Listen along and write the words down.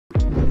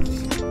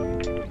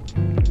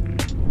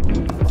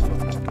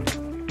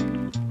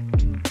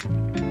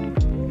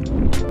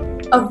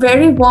A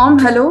very warm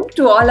hello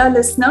to all our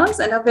listeners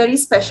and a very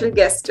special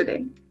guest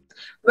today.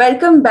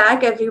 Welcome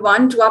back,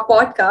 everyone, to our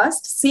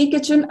podcast,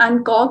 CKitchen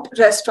Uncorked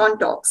Restaurant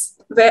Talks,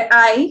 where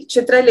I,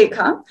 Chitra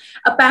Lekha,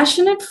 a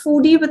passionate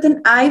foodie with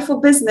an eye for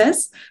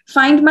business,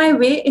 find my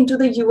way into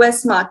the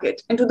US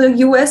market, into the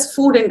US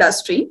food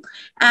industry,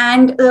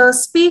 and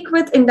speak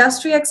with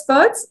industry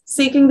experts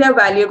seeking their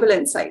valuable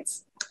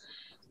insights.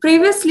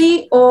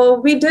 Previously,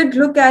 we did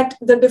look at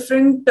the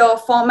different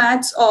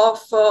formats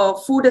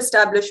of food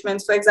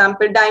establishments, for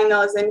example,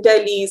 diners and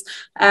delis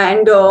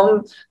and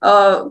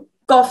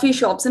coffee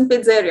shops and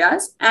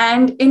pizzerias.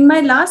 And in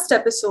my last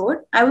episode,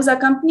 I was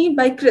accompanied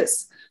by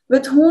Chris,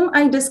 with whom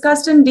I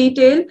discussed in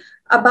detail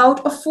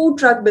about a food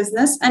truck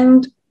business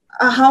and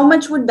how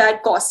much would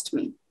that cost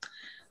me.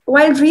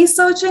 While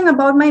researching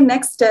about my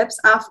next steps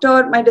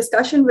after my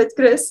discussion with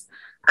Chris,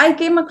 I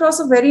came across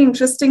a very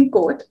interesting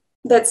quote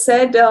that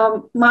said,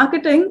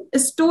 marketing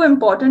is too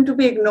important to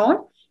be ignored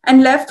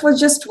and left for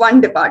just one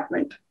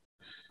department.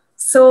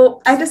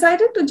 So I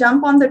decided to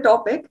jump on the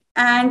topic,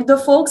 and the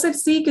folks at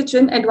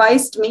CKitchen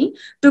advised me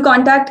to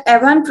contact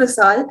Evan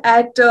Priesel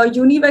at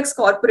Univex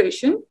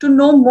Corporation to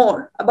know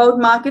more about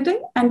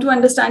marketing and to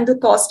understand the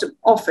cost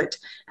of it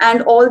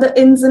and all the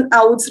ins and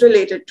outs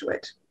related to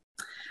it.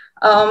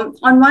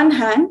 On one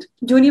hand,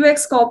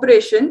 Univex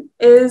Corporation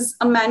is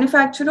a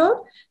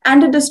manufacturer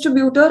and a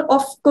distributor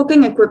of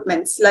cooking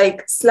equipments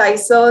like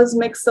slicers,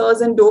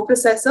 mixers, and dough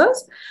processors.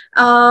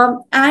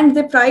 And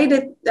it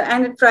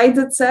prides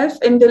itself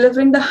in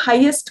delivering the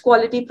highest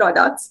quality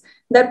products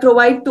that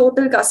provide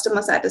total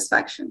customer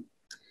satisfaction.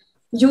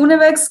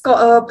 Univex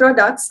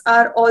products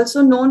are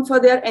also known for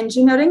their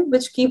engineering,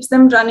 which keeps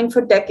them running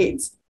for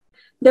decades.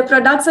 Their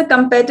products are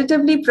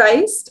competitively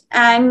priced,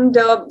 and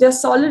their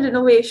solid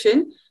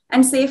innovation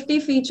and safety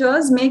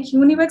features make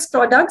Univex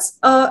products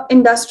an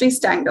industry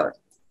standard.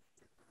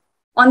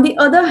 On the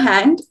other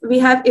hand, we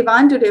have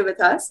Ivan today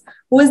with us,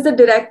 who is the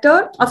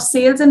Director of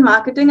Sales and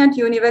Marketing at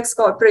Univex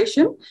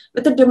Corporation,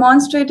 with a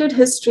demonstrated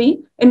history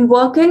in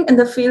working in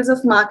the fields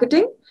of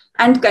marketing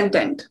and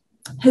content.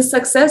 His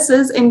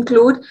successes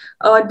include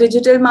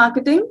digital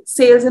marketing,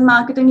 sales and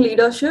marketing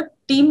leadership,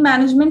 team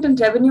management, and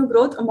revenue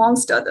growth,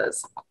 amongst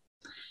others.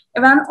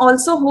 Ivan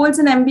also holds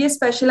an MBA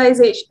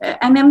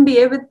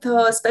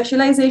with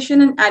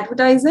specialization in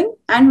advertising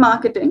and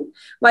marketing,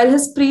 while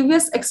his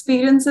previous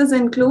experiences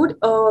include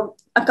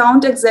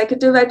account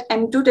executive at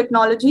M2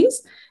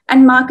 Technologies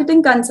and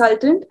marketing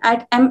consultant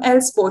at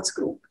ML Sports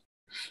Group.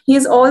 He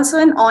is also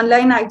an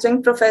online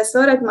adjunct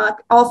professor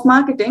of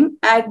marketing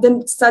at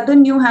the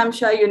Southern New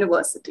Hampshire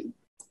University.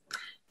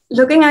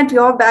 Looking at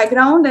your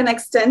background and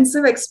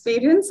extensive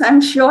experience, I'm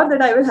sure that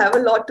I will have a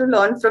lot to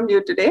learn from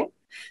you today.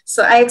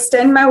 So I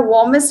extend my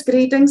warmest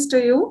greetings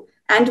to you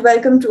and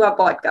welcome to our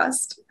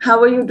podcast. How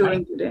are you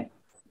doing today?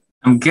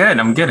 I'm good.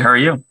 How are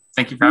you?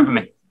 Thank you for having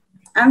me.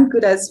 I'm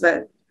good as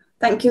well.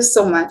 Thank you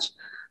so much.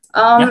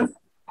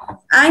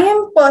 I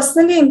am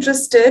personally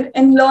interested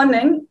in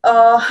learning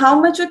how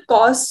much it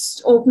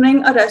costs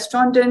opening a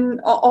restaurant in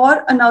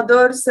or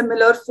another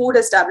similar food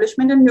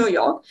establishment in New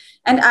York.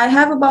 And I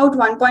have about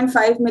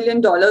 $1.5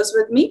 million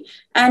with me.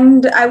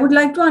 And I would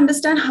like to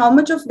understand how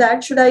much of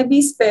that should I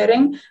be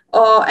sparing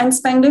and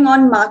spending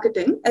on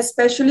marketing,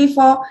 especially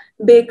for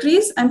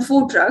bakeries and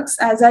food trucks,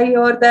 as I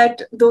hear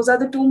that those are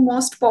the two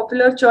most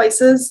popular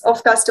choices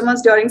of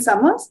customers during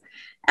summers.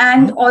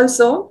 And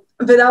also,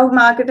 without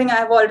marketing,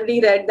 I've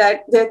already read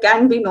that there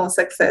can be no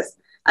success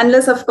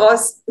unless, of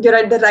course, you're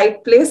at the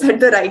right place at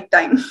the right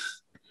time.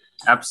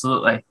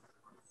 Absolutely.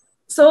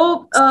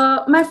 So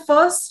my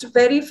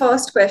very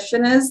first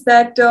question is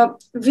that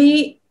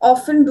we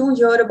often do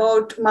hear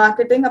about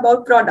marketing,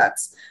 about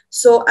products.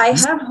 So I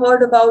have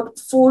heard about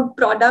food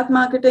product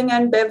marketing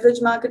and beverage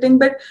marketing,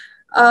 but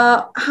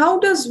how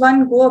does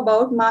one go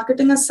about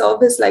marketing a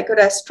service like a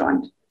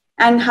restaurant?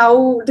 And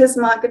how does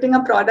marketing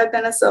a product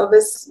and a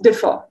service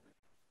differ?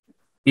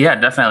 Yeah,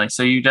 definitely.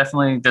 So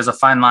there's a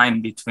fine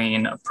line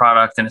between a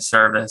product and a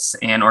service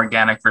and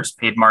organic versus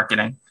paid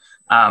marketing.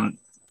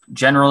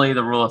 Generally,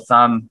 the rule of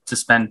thumb to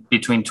spend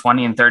between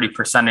 20 and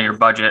 30% of your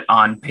budget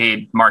on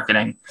paid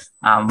marketing,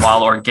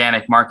 while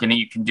organic marketing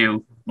you can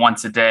do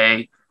once a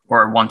day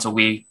or once a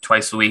week,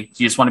 twice a week.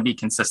 You just want to be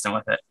consistent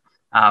with it.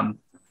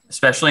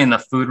 Especially in the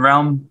food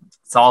realm,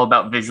 it's all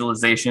about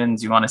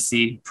visualizations. You want to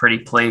see pretty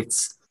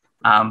plates,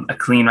 a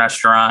clean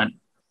restaurant,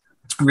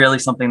 really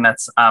something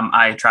that's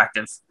eye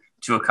attractive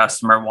to a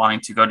customer wanting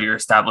to go to your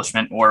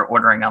establishment or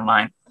ordering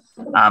online.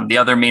 The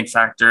other main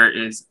factor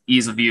is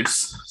ease of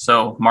use.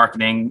 So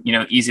marketing,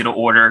 easy to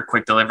order,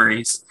 quick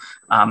deliveries,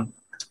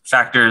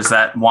 factors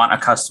that want a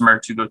customer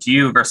to go to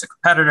you versus a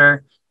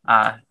competitor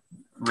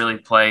really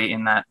play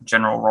in that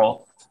general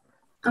role.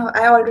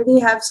 I already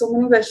have so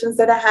many questions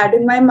that I had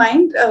in my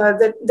mind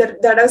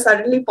that are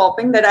suddenly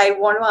popping that I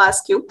want to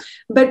ask you.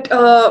 But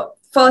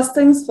first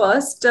things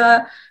first,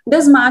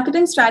 does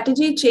marketing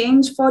strategy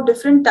change for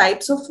different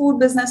types of food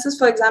businesses?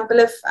 For example,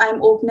 if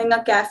I'm opening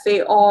a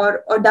cafe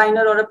or a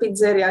diner or a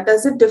pizzeria,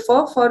 does it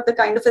differ for the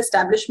kind of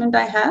establishment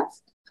I have?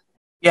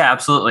 Yeah,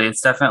 absolutely.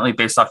 It's definitely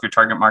based off your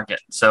target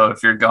market. So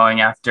if you're going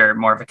after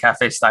more of a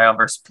cafe style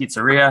versus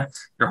pizzeria,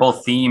 your whole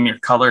theme, your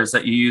colors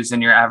that you use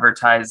in your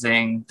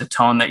advertising, the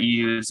tone that you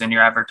use in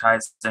your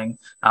advertising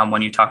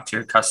when you talk to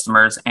your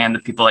customers and the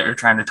people that you're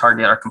trying to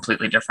target are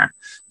completely different.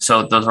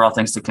 So those are all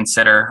things to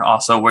consider.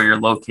 Also, where you're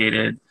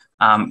located.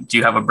 Do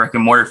you have a brick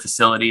and mortar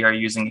facility? Are you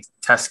using a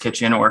test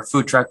kitchen or a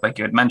food truck, like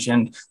you had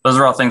mentioned? Those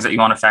are all things that you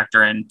want to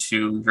factor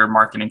into your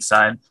marketing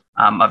side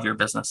of your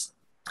business.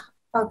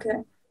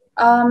 Okay.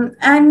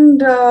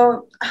 And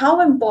how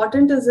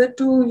important is it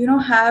to,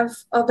 have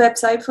a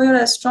website for your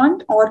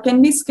restaurant, or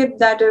can we skip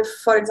that if,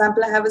 for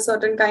example, I have a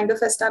certain kind of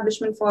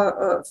establishment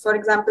for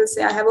example,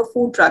 say I have a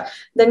food truck,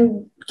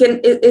 then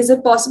is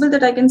it possible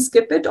that I can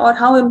skip it, or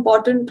how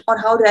important or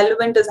how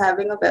relevant is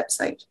having a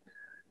website?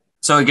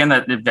 So again,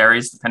 that it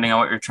varies depending on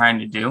what you're trying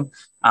to do.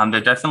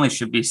 There definitely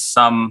should be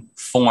some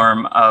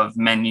form of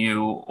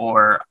menu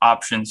or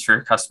options for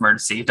your customer to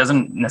see. It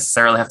doesn't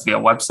necessarily have to be a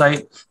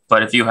website,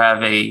 but if you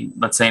have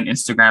let's say an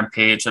Instagram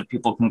page that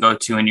people can go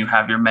to and you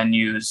have your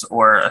menus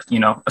or,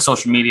 a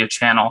social media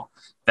channel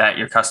that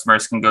your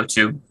customers can go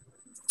to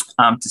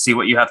see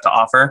what you have to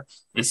offer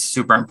is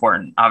super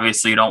important.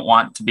 Obviously, you don't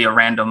want to be a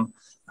random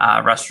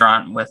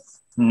restaurant with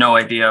no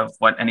idea of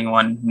what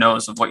anyone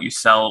knows of what you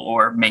sell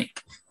or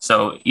make.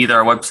 So either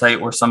a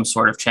website or some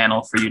sort of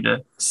channel for you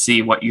to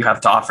see what you have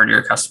to offer to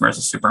your customers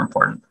is super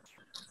important.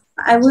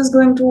 I was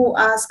going to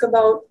ask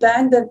about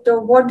that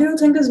what do you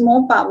think is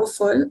more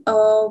powerful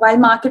while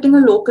marketing a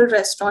local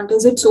restaurant?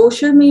 Is it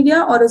social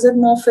media or is it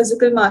more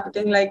physical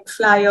marketing like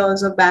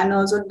flyers or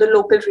banners or the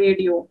local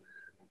radio?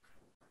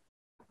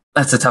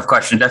 That's a tough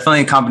question.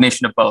 Definitely a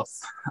combination of both.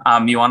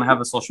 You want to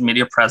have a social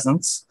media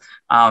presence,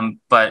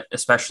 but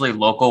especially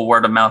local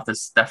word of mouth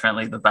is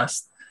definitely the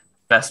best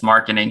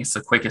marketing. It's the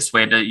quickest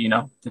way to,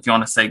 if you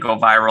want to say go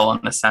viral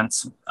in a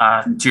sense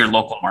to your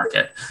local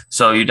market.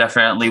 So you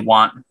definitely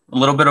want a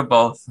little bit of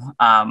both.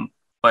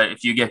 But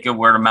if you get good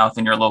word of mouth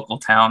in your local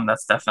town,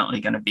 that's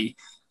definitely going to be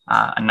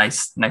a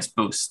nice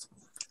boost.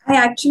 I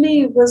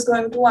actually was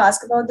going to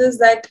ask about this,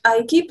 that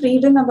I keep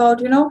reading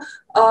about,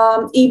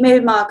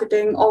 email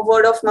marketing or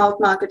word of mouth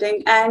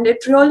marketing, and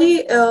it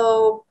really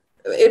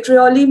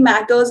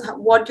matters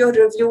what your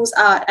reviews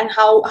are and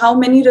how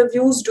many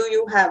reviews do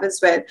you have as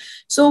well.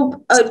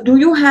 So do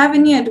you have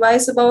any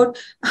advice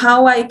about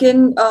how I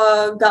can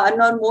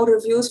garner more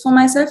reviews for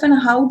myself,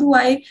 and how do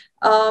I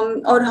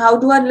or how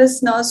do our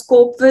listeners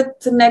cope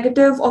with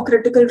negative or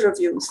critical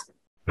reviews?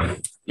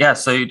 Yeah,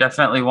 so you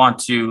definitely want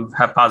to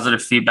have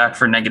positive feedback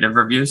for negative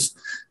reviews.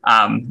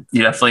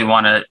 You definitely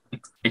want to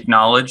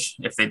acknowledge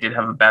if they did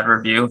have a bad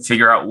review,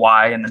 figure out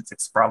why, and then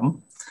fix the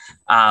problem.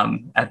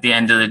 At the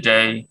end of the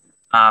day,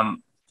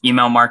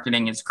 email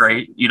marketing is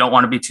great. You don't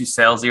want to be too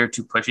salesy or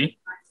too pushy.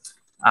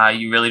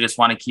 You really just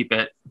want to keep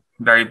it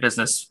very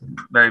business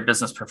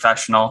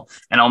professional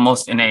and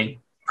almost in a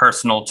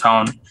personal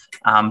tone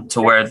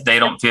to where they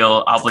don't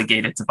feel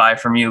obligated to buy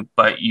from you,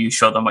 but you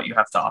show them what you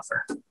have to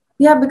offer.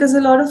 Yeah, because a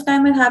lot of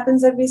time it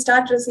happens that we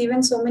start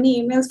receiving so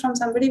many emails from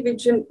somebody, we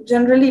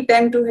generally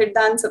tend to hit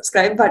the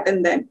unsubscribe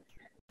button then.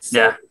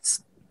 Yeah.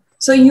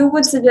 So you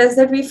would suggest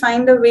that we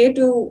find a way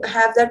to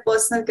have that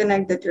personal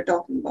connect that you're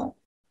talking about.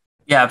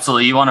 Yeah,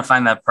 absolutely. You want to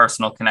find that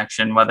personal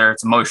connection, whether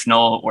it's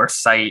emotional or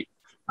sight,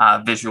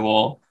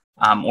 visual,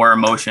 or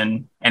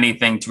emotion,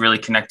 anything to really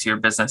connect to your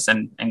business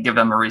and give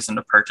them a reason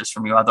to purchase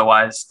from you.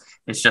 Otherwise,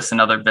 it's just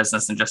another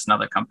business and just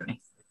another company.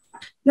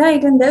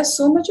 Right, and there's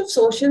so much of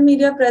social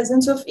media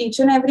presence of each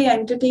and every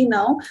entity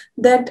now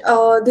that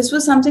this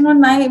was something on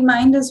my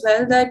mind as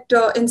well, that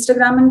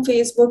Instagram and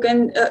Facebook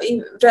and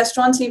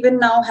restaurants even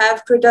now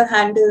have Twitter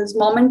handles.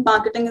 Moment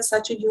marketing is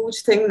such a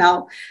huge thing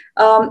now.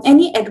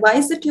 Any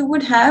advice that you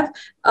would have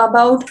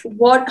about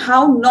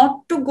how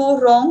not to go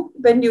wrong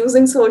when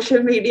using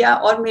social media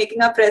or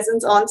making a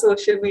presence on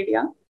social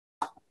media?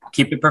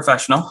 Keep it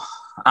professional,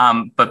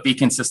 but be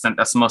consistent.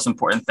 That's the most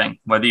important thing.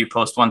 Whether you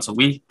post once a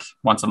week,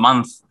 once a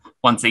month,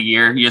 once a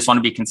year, you just want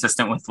to be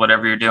consistent with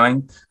whatever you're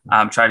doing.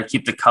 Try to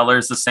keep the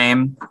colors the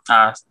same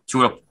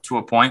to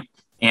a point,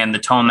 and the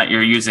tone that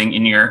you're using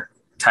in your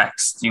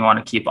text. You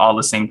want to keep all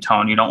the same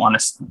tone. You don't want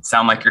to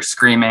sound like you're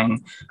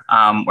screaming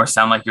or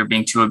sound like you're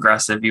being too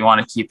aggressive. You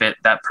want to keep it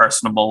that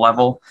personable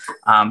level.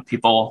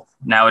 People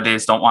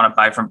nowadays don't want to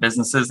buy from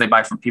businesses. They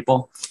buy from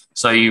people.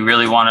 So you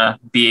really want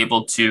to be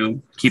able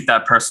to keep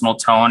that personal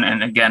tone.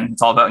 And again,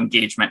 it's all about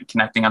engagement,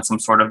 connecting on some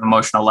sort of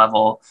emotional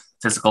level,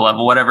 physical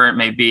level, whatever it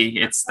may be.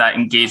 It's that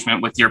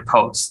engagement with your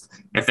post.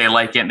 If they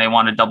like it and they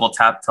want to double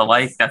tap to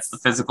like, that's the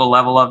physical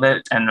level of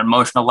it. And the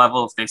emotional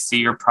level, if they see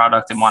your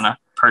product and want to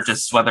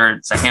purchase, whether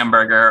it's a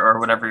hamburger or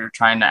whatever you're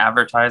trying to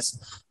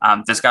advertise,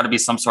 there's got to be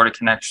some sort of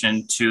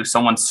connection to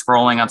someone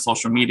scrolling on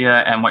social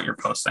media and what you're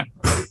posting.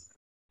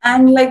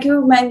 And like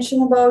you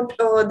mentioned about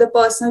the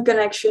personal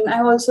connection,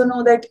 I also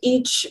know that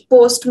each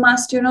post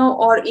must,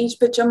 or each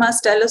picture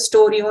must tell a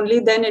story. Only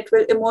then it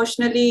will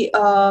emotionally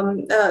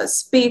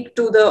speak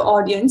to the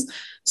audience.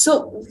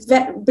 So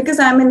because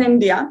I'm in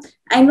India,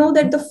 I know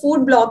that the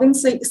food blogging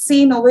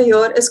scene over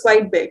here is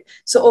quite big.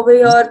 So over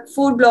here,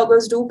 food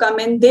bloggers do come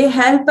in. They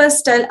help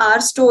us tell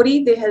our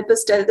story. They help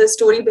us tell the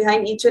story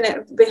behind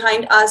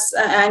behind us,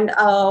 and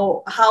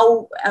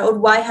how or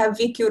why have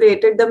we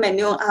curated the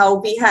menu how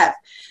we have.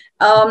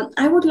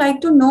 I would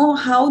like to know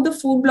how the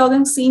food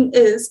blogging scene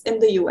is in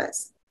the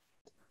US.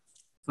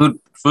 Food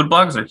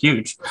blogs are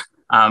huge.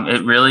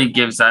 It really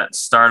gives that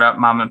startup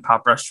mom and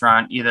pop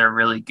restaurant either a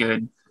really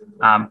good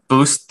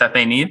boost that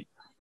they need.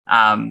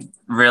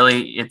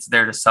 Really, it's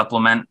there to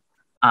supplement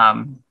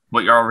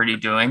what you're already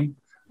doing.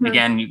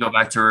 Again, you go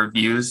back to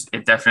reviews.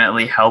 It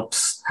definitely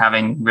helps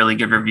having really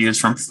good reviews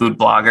from food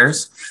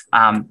bloggers.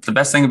 The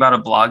best thing about a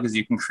blog is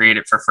you can create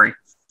it for free.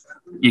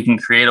 You can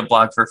create a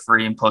blog for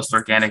free and post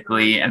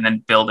organically and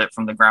then build it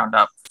from the ground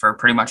up for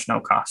pretty much no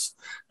cost.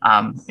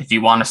 If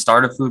you want to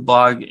start a food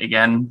blog,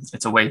 again,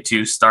 it's a way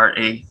to start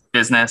a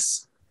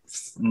business,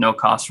 no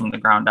cost from the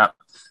ground up.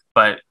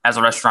 But as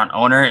a restaurant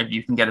owner, if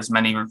you can get as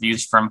many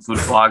reviews from food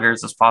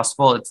bloggers as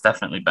possible, it's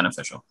definitely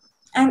beneficial.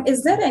 And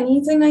is there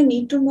anything I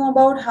need to know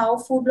about how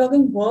food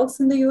blogging works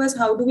in the US?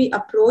 How do we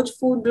approach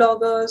food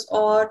bloggers,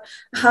 or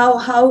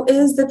how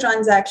is the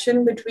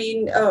transaction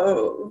between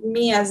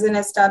me as an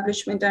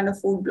establishment and a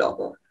food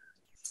blogger?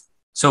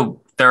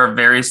 So there are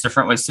various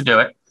different ways to do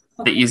it.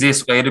 The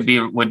easiest way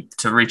would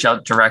to reach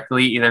out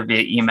directly, either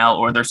via email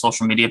or their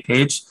social media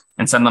page,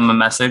 and send them a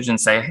message and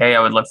say, hey,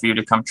 I would love for you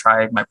to come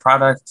try my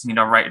product,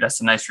 write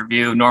us a nice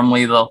review.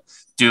 Normally they'll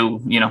do,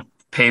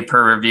 pay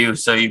per review.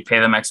 So you pay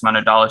them X amount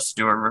of dollars to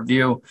do a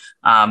review.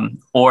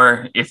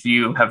 Or if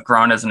you have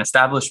grown as an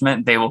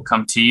establishment, they will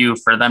come to you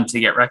for them to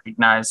get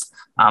recognized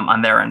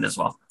on their end as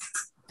well.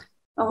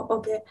 Oh,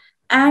 okay.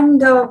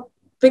 And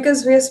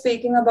because we're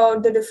speaking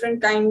about the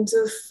different kinds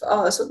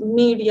of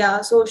media,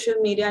 social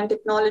media and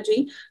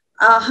technology,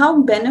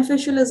 how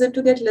beneficial is it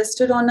to get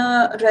listed on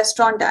a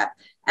restaurant app?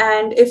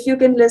 And if you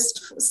can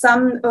list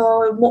some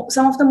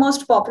of the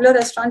most popular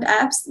restaurant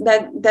apps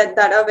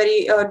that are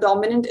very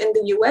dominant in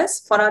the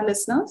US for our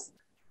listeners.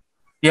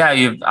 Yeah,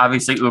 you've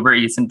obviously Uber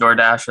Eats and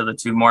DoorDash are the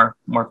two more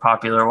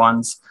popular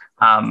ones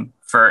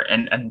for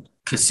a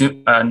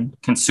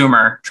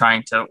consumer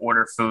trying to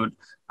order food.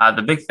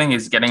 The big thing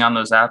is getting on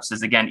those apps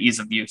is, again, ease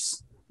of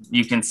use.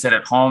 You can sit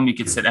at home, you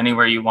can sit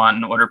anywhere you want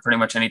and order pretty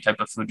much any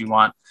type of food you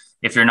want.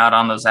 If you're not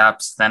on those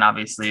apps, then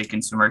obviously a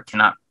consumer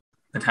cannot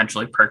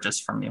potentially purchase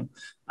from you.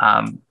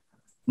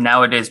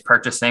 Nowadays,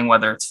 purchasing,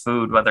 whether it's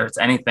food, whether it's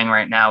anything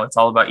right now, it's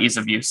all about ease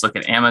of use. Look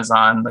at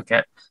Amazon, look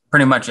at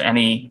pretty much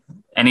any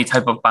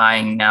type of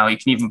buying now. You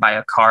can even buy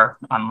a car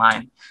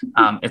online.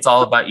 It's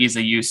all about ease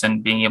of use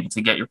and being able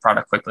to get your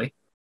product quickly.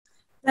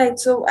 Right.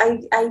 So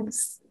I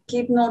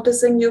keep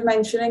noticing you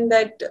mentioning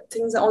that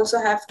things also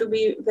have to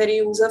be very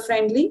user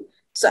friendly.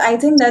 So I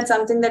think that's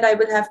something that I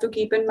will have to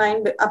keep in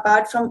mind. But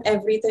apart from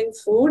everything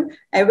food,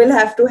 I will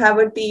have to have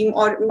a team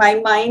or my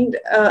mind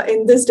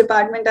in this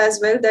department as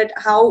well, that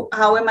how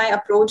am I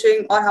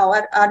approaching, or how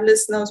are our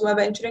listeners who are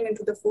venturing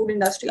into the food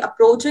industry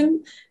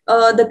approaching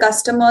the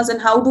customers, and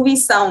how do we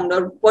sound,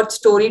 or what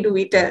story do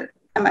we tell?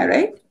 Am I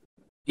right?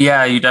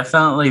 Yeah, you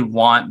definitely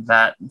want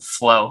that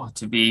flow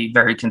to be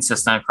very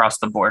consistent across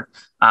the board.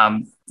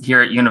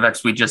 Here at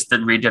Univex, we just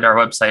redid our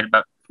website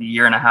about a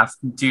year and a half,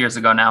 2 years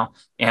ago now,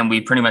 and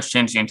we pretty much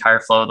changed the entire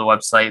flow of the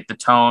website, the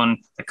tone,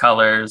 the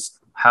colors,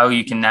 how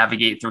you can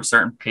navigate through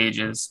certain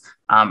pages.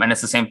 And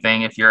it's the same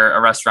thing if you're a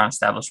restaurant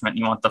establishment.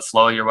 You want the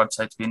flow of your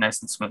website to be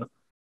nice and smooth.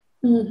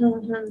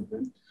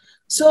 Mm-hmm.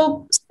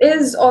 So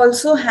is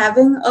also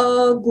having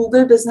a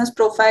Google business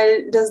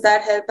profile, does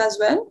that help as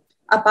well,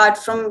 apart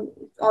from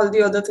all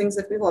the other things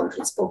that we've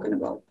already spoken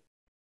about?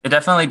 It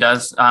definitely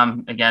does.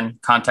 Again,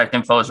 contact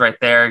info is right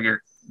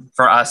there.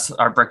 For us,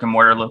 our brick and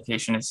mortar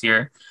location is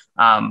here.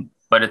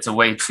 But it's a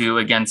way to,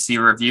 again, see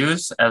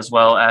reviews as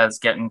well as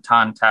get in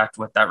contact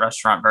with that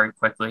restaurant very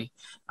quickly.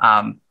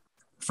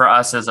 For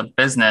us as a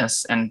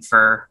business, and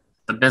for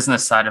the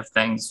business side of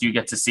things, you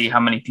get to see how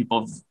many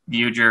people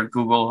viewed your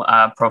Google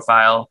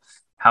profile,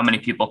 how many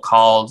people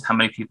called, how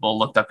many people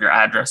looked up your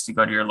address to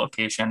go to your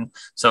location.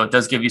 So it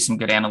does give you some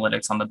good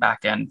analytics on the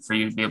back end for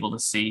you to be able to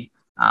see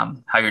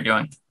how you're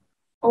doing.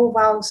 Oh,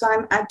 wow. So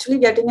I'm actually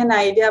getting an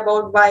idea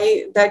about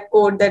why that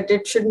code, that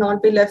it should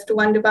not be left to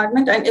one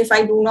department. And if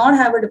I do not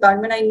have a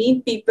department, I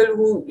need people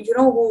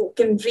who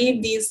can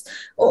read these,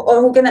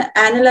 or who can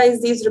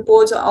analyze these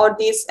reports or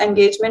these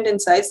engagement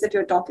insights that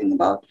you're talking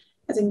about.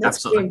 I think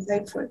that's very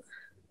insightful.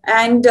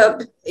 And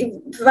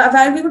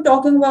while we were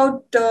talking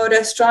about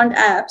restaurant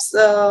apps,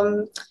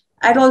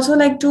 I'd also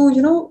like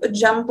to,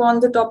 jump on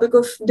the topic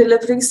of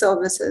delivery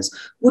services.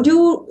 Would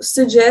you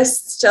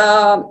suggest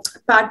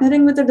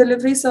partnering with a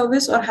delivery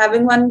service, or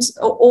having one's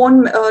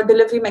own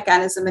delivery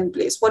mechanism in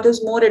place? What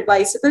is more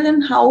advisable,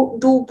 and how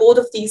do both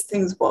of these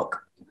things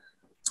work?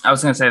 I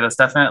was going to say that's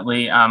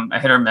definitely a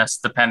hit or miss,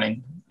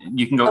 depending.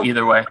 You can go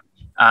either way.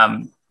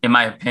 in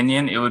my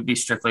opinion, it would be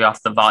strictly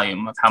off the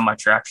volume of how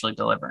much you're actually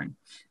delivering.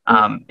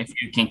 If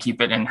you can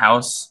keep it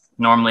in-house,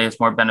 normally it's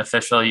more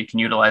beneficial. You can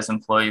utilize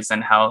employees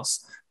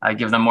in-house,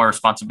 give them more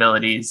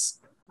responsibilities,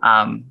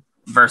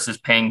 versus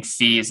paying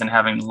fees and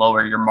having to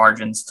lower your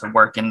margins to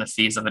work in the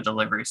fees of a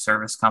delivery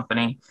service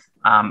company.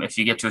 If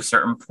you get to a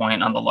certain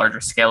point on the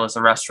larger scale as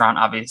a restaurant,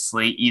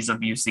 obviously ease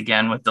of use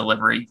again with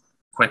delivery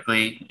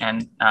quickly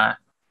and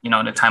in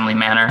a timely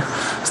manner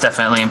is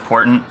definitely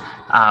important.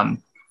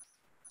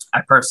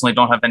 I personally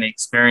don't have any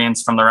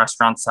experience from the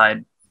restaurant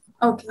side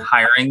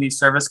hiring these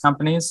service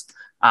companies,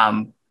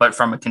 but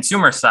from a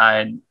consumer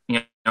side,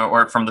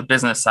 or from the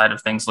business side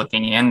of things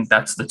looking in,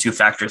 that's the two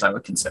factors I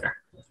would consider.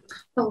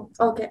 Oh,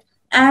 okay.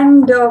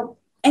 And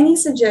any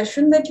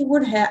suggestion that you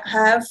would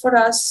have for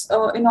us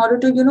in order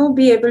to,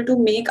 be able to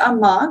make our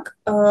mark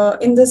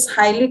in this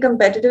highly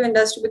competitive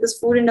industry, because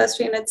food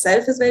industry in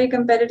itself is very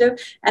competitive.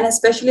 And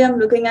especially I'm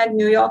looking at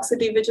New York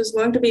City, which is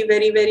going to be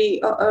very,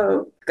 very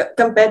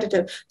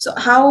competitive. So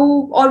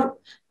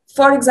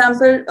for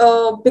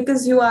example,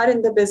 because you are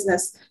in the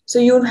business, so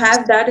you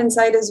have that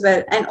insight as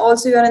well. And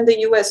also you're in the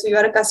US, so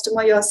you're a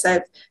customer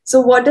yourself.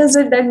 So what is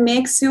it that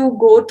makes you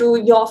go to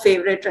your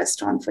favorite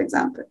restaurant, for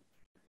example?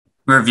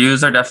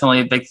 Reviews are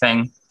definitely a big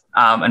thing.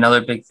 Another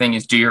big thing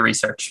is do your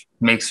research.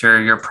 Make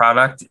sure your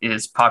product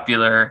is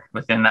popular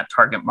within that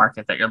target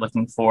market that you're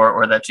looking for,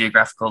 or that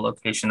geographical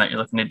location that you're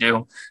looking to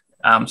do.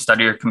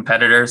 Study your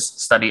competitors,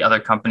 study other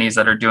companies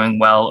that are doing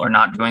well or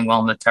not doing well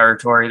in the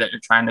territory that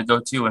you're trying to go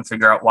to, and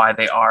figure out why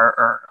they are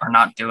or are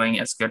not doing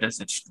as good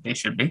as they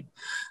should be.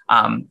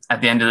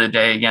 At the end of the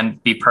day, again,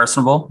 be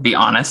personable, be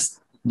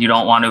honest. You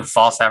don't want to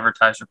false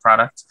advertise your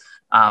product,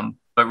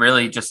 but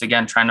really just,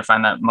 again, trying to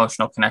find that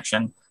emotional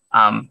connection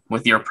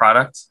with your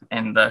product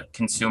and the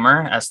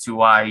consumer as to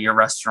why your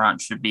restaurant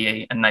should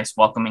be a nice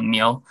welcoming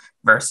meal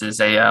versus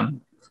a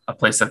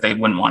place that they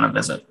wouldn't want to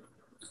visit.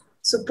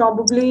 So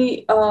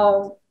probably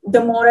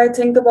the more I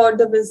think about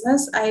the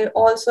business, I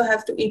also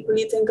have to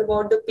equally think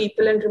about the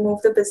people and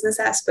remove the business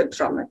aspect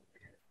from it.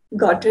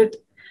 Got it.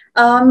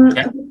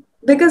 Yeah.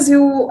 Because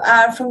you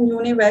are from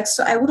Univex,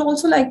 so I would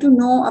also like to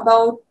know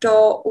about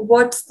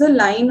what's the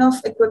line of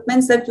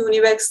equipments that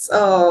Univex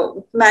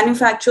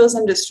manufactures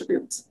and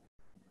distributes.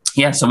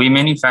 Yeah, so we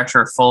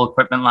manufacture a full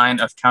equipment line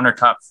of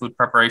countertop food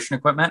preparation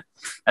equipment,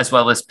 as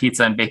well as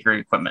pizza and bakery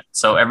equipment.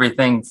 So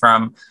everything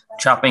from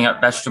chopping up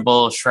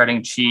vegetables,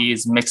 shredding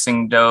cheese,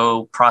 mixing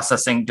dough,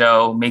 processing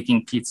dough,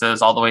 making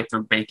pizzas, all the way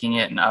through baking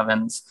it in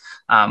ovens.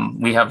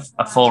 We have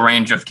a full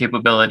range of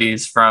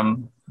capabilities,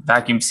 from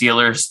vacuum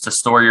sealers to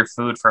store your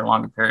food for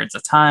longer periods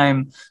of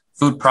time,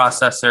 food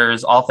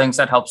processors, all things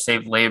that help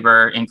save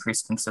labor,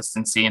 increase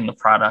consistency in the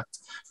product.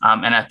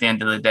 And at the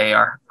end of the day,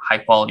 are high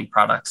quality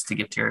products to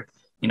give to your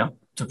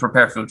to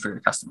prepare food for your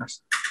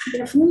customers.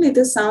 Definitely,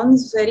 this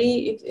sounds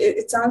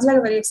it sounds like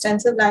a very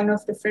extensive line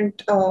of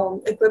different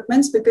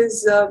equipments,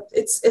 because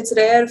it's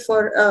rare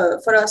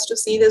for us to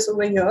see this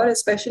over here,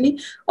 especially.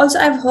 Also,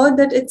 I've heard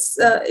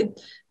that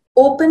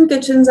open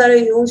kitchens are a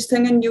huge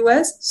thing in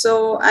US.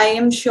 So I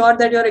am sure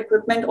that your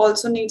equipment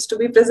also needs to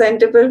be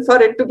presentable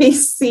for it to be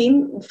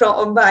seen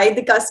by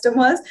the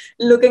customers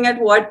looking at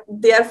what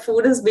their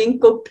food is being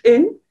cooked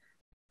in.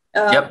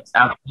 Yep,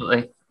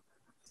 absolutely.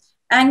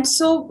 And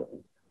so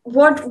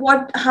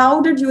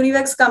how did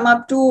Univex come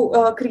up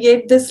to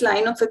create this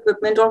line of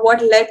equipment, or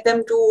what led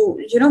them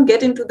to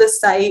get into this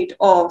side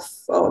of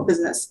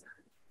business?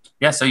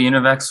 Yeah, so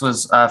Univex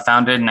was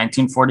founded in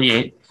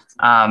 1948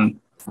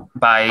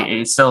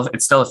 it's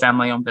still a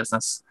family-owned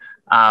business,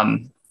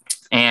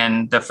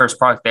 and the first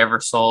product they ever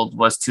sold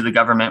was to the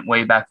government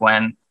way back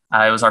when.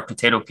 It was our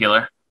potato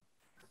peeler,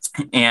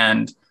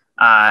 and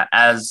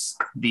as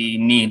the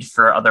need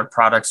for other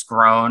products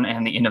grown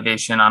and the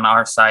innovation on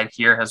our side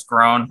here has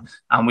grown,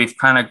 we've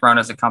kind of grown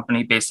as a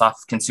company based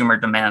off consumer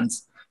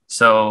demands.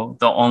 So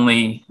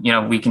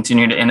we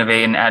continue to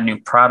innovate and add new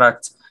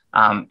product,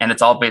 and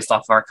it's all based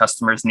off of our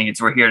customers'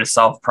 needs. We're here to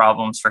solve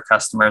problems for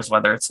customers,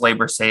 whether it's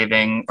labor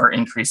saving or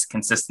increased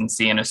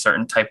consistency in a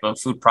certain type of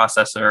food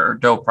processor or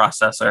dough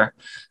processor,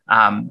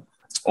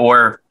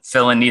 or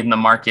fill a need in the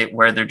market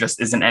where there just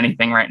isn't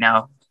anything right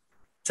now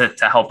to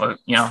help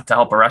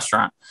a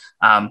restaurant.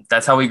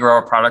 That's how we grow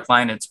our product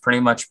line. It's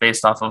pretty much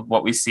based off of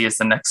what we see as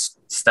the next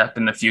step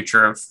in the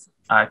future of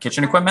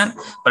kitchen equipment,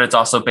 but it's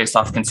also based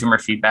off consumer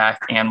feedback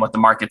and what the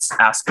market's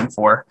asking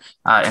for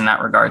in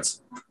that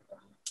regards.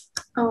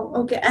 Oh,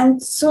 okay.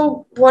 And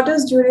so what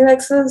is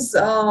Univex's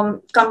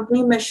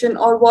company mission,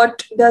 or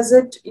what does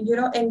it,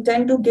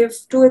 intend to give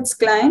to its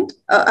client,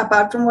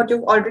 apart from what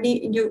you've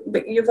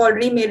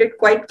already made it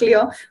quite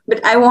clear,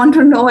 but I want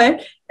to know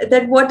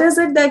that what is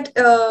it that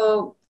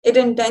it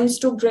intends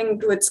to bring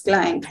to its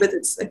client with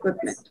its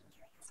equipment?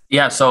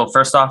 Yeah. So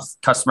first off,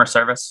 customer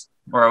service.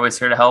 We're always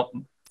here to help.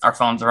 Our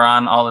phones are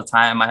on all the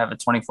time. I have a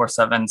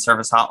 24/7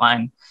 service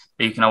hotline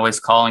that you can always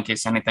call in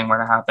case anything were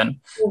to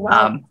happen.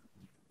 Wow.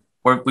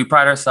 we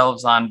pride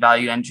ourselves on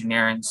value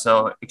engineering,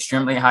 so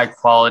extremely high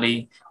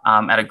quality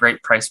at a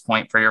great price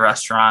point for your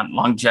restaurant,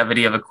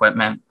 longevity of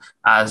equipment,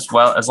 as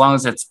well as long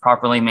as it's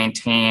properly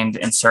maintained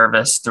and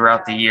serviced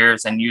throughout the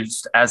years and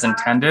used as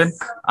intended.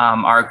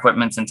 Our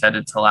equipment's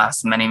intended to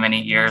last many,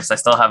 many years. I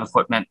still have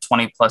equipment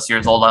 20 plus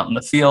years old out in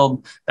the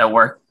field that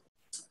work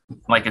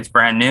like it's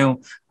brand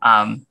new.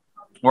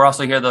 We're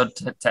also here though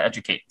to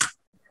educate.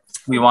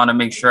 We want to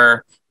make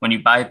sure when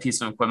you buy a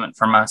piece of equipment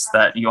from us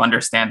that you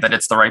understand that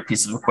it's the right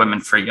piece of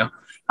equipment for you.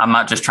 I'm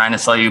not just trying to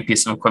sell you a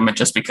piece of equipment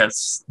just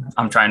because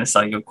I'm trying to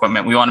sell you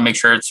equipment. We want to make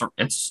sure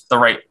it's the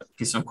right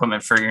piece of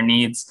equipment for your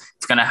needs.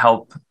 It's going to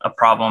help a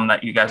problem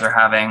that you guys are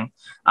having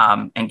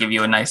and give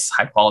you a nice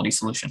high quality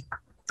solution.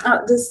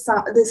 This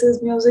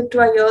is music to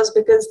our ears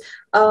because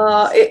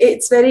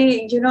it's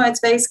very,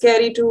 it's very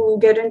scary to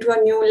get into a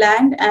new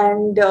land,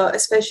 and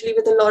especially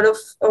with a lot of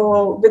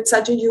with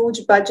such a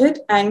huge budget,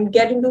 and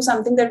get into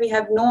something that we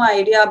have no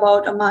idea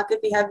about, a market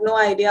we have no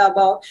idea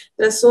about.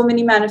 There are so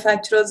many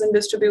manufacturers and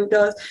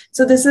distributors.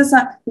 So this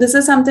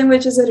is something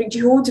which is a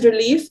huge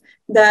relief,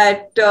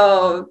 that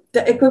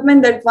the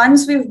equipment that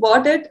once we've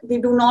bought it, we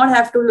do not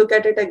have to look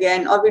at it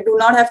again, or we do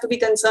not have to be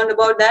concerned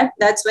about that.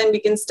 That's when we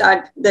can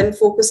start then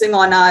focusing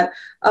on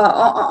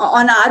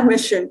our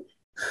mission.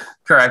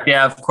 Correct.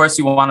 Yeah, of course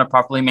you want to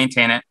properly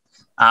maintain it.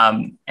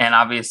 And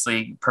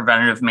obviously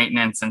preventative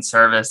maintenance and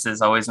service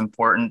is always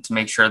important to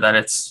make sure that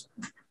it's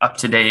up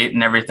to date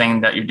and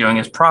everything that you're doing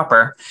is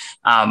proper.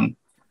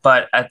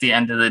 But at the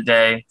end of the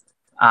day,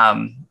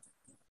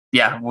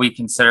 we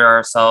consider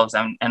ourselves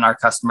and our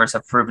customers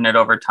have proven it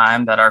over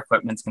time that our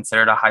equipment is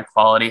considered a high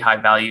quality, high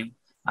value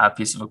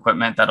piece of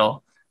equipment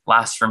that'll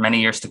last for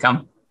many years to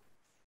come.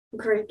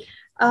 Great.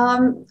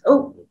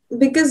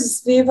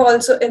 Because we've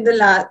also, in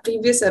the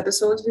previous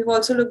episodes, we've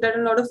also looked at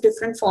a lot of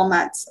different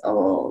formats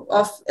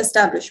of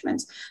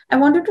establishments. I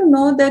wanted to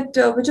know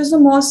that which is the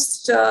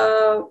most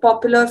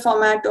popular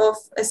format of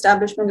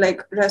establishment,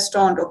 like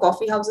restaurant or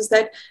coffee houses,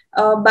 that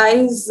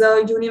buys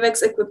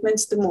Univex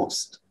equipments the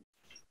most?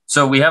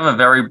 So we have a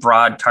very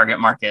broad target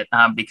market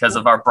because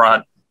of our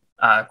broad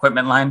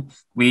equipment line.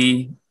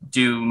 We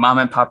do mom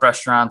and pop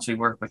restaurants. We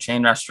work with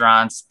chain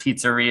restaurants,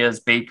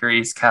 pizzerias,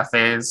 bakeries,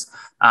 cafes.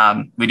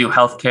 We do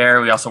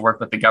healthcare. We also work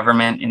with the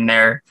government in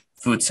their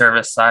food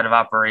service side of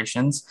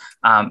operations.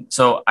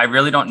 So I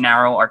really don't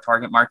narrow our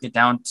target market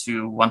down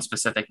to one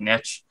specific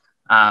niche.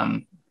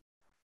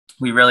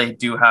 We really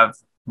do have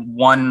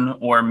one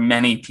or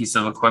many pieces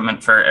of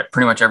equipment for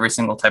pretty much every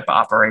single type of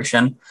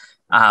operation.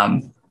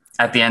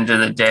 At the end of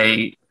the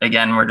day,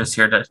 again, we're just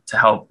here to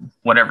help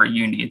whatever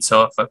you need.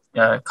 So if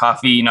a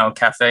coffee,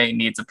 cafe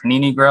needs a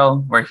panini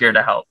grill, we're here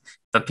to help.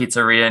 If a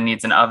pizzeria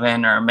needs an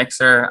oven or a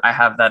mixer, I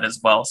have that as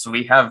well. So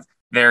we have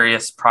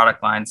various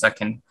product lines that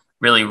can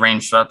really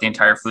range throughout the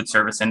entire food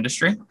service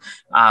industry.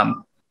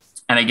 And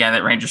again, it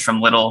ranges from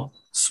little,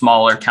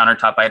 smaller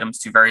countertop items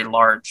to very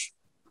large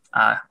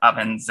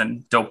ovens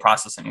and dough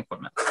processing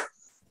equipment.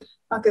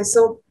 Okay,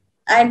 so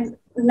I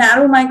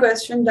narrow my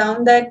question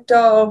down that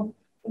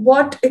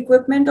what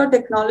equipment or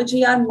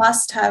technology are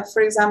must have.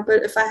 For example,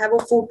 if I have a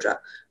food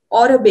truck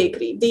or a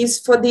bakery,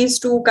 for these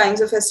two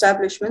kinds of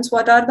establishments,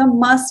 what are the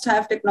must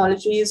have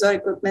technologies or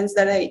equipments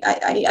that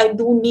I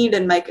do need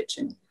in my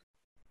kitchen?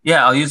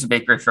 Yeah, I'll use a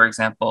bakery, for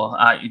example.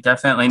 You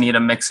definitely need a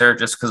mixer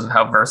just because of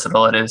how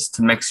versatile it is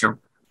to mix your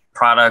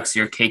products,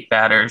 your cake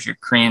batters, your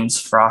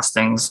creams,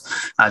 frostings.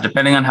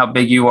 Depending on how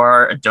big you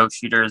are, a dough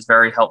sheeter is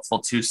very helpful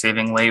too,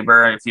 saving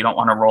labor if you don't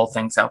want to roll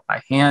things out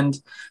by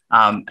hand.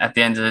 At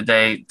the end of the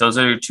day, those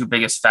are your two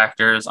biggest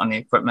factors on the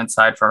equipment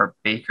side for our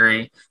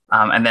bakery.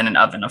 And then an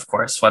oven, of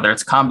course, whether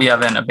it's a combi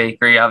oven, a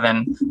bakery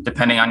oven,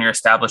 depending on your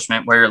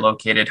establishment, where you're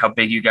located, how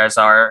big you guys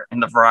are,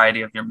 and the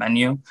variety of your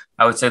menu.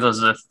 I would say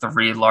those are the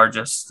three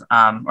largest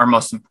or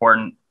most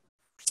important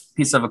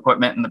piece of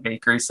equipment in the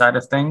bakery side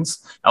of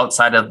things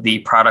outside of the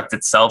product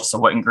itself. So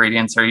what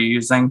ingredients are you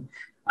using?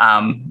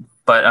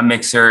 But a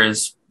mixer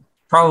is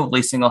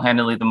probably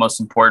single-handedly the most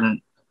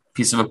important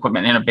piece of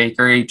equipment in a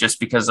bakery just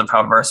because of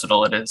how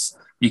versatile it is.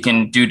 You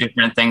can do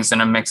different things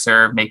in a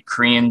mixer, make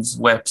creams,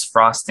 whips,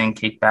 frosting,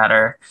 cake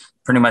batter,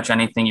 pretty much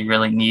anything you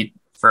really need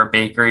for a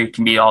bakery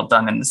can be all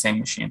done in the same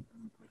machine.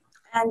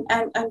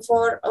 And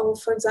for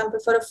example,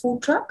 for a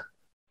food truck?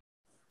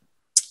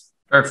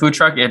 For a food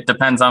truck, it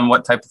depends on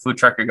what type of food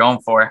truck you're going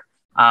for.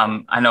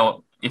 I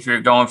know if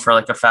you're going for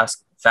like a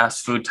fast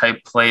food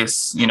type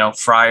place,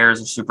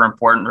 fryers are super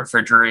important,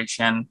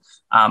 refrigeration,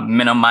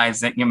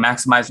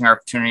 maximizing our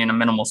opportunity in a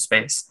minimal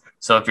space.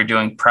 So if you're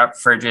doing prep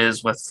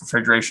fridges with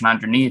refrigeration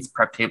underneath,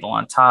 prep table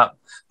on top,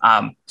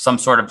 some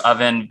sort of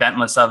oven,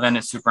 ventless oven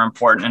is super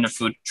important in a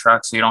food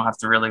truck. So you don't have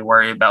to really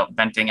worry about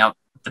venting out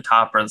the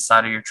top or the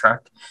side of your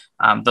truck.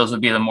 Those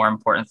would be the more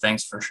important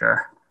things for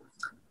sure.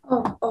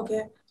 Oh,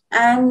 okay.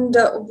 And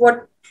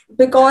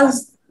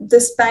because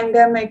this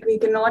pandemic, we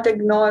cannot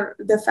ignore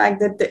the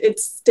fact that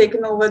it's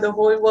taken over the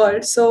whole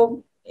world.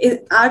 So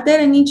are there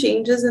any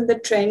changes in the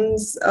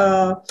trends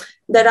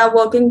that are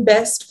working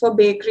best for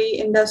bakery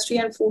industry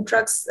and food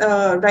trucks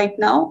right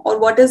now? Or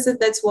what is it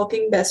that's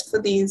working best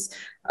for these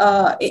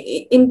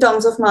in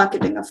terms of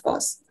marketing, of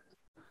course?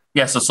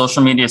 Yeah, so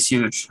social media is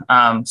huge.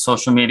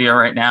 Social media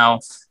right now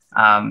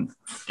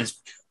is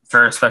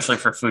especially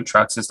for food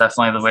trucks, is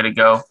definitely the way to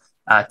go.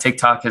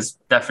 TikTok has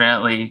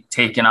definitely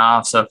taken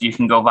off. So if you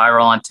can go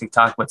viral on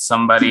TikTok with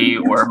somebody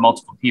or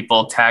multiple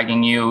people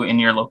tagging you in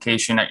your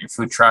location at your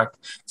food truck,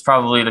 it's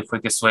probably the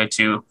quickest way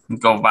to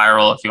go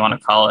viral, if you want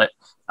to call it,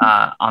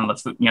 on the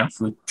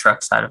food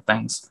truck side of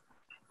things.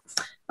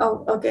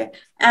 Oh, okay.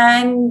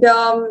 And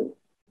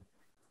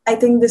I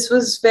think this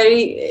was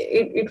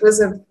it was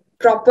a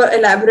proper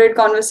elaborate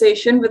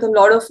conversation with a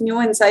lot of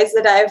new insights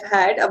that I've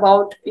had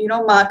about,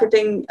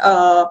 marketing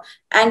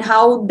and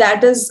how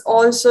that is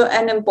also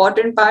an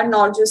important part,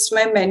 not just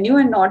my menu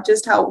and not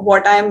just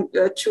what I'm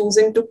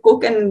choosing to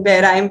cook and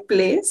where I'm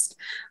placed.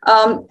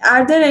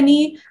 Are there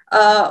any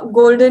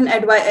golden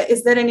advice?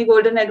 Is there any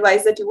golden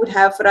advice that you would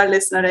have for our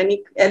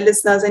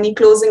listeners, any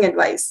closing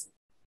advice?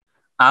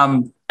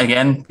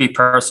 Again, be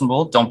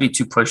personable. Don't be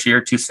too pushy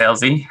or too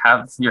salesy.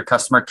 Have your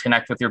customer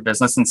connect with your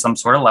business in some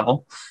sort of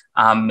level.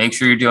 Make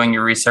sure you're doing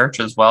your research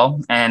as well.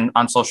 And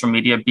on social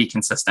media, be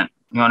consistent.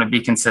 You want to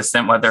be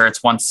consistent, whether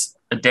it's once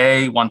a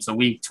day, once a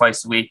week,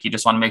 twice a week. You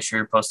just want to make sure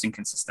you're posting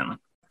consistently.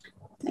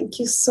 Thank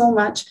you so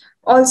much.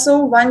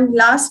 Also, one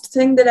last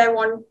thing that I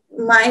want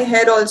my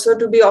head also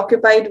to be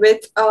occupied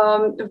with,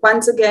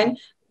 once again,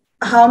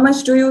 how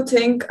much do you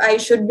think I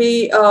should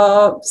be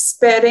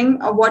sparing?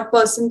 What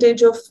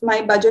percentage of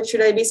my budget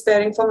should I be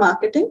sparing for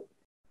marketing?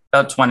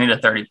 About 20 to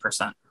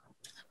 30%.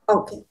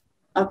 Okay,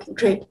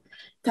 great.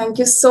 Thank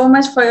you so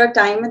much for your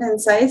time and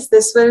insights.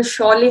 This will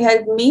surely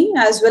help me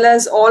as well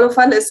as all of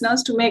our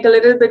listeners to make a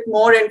little bit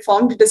more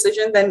informed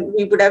decision than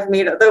we would have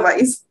made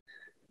otherwise.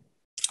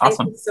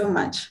 Awesome. Thank you so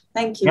much.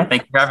 Thank you. Yeah,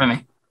 thank you for having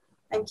me.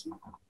 Thank you.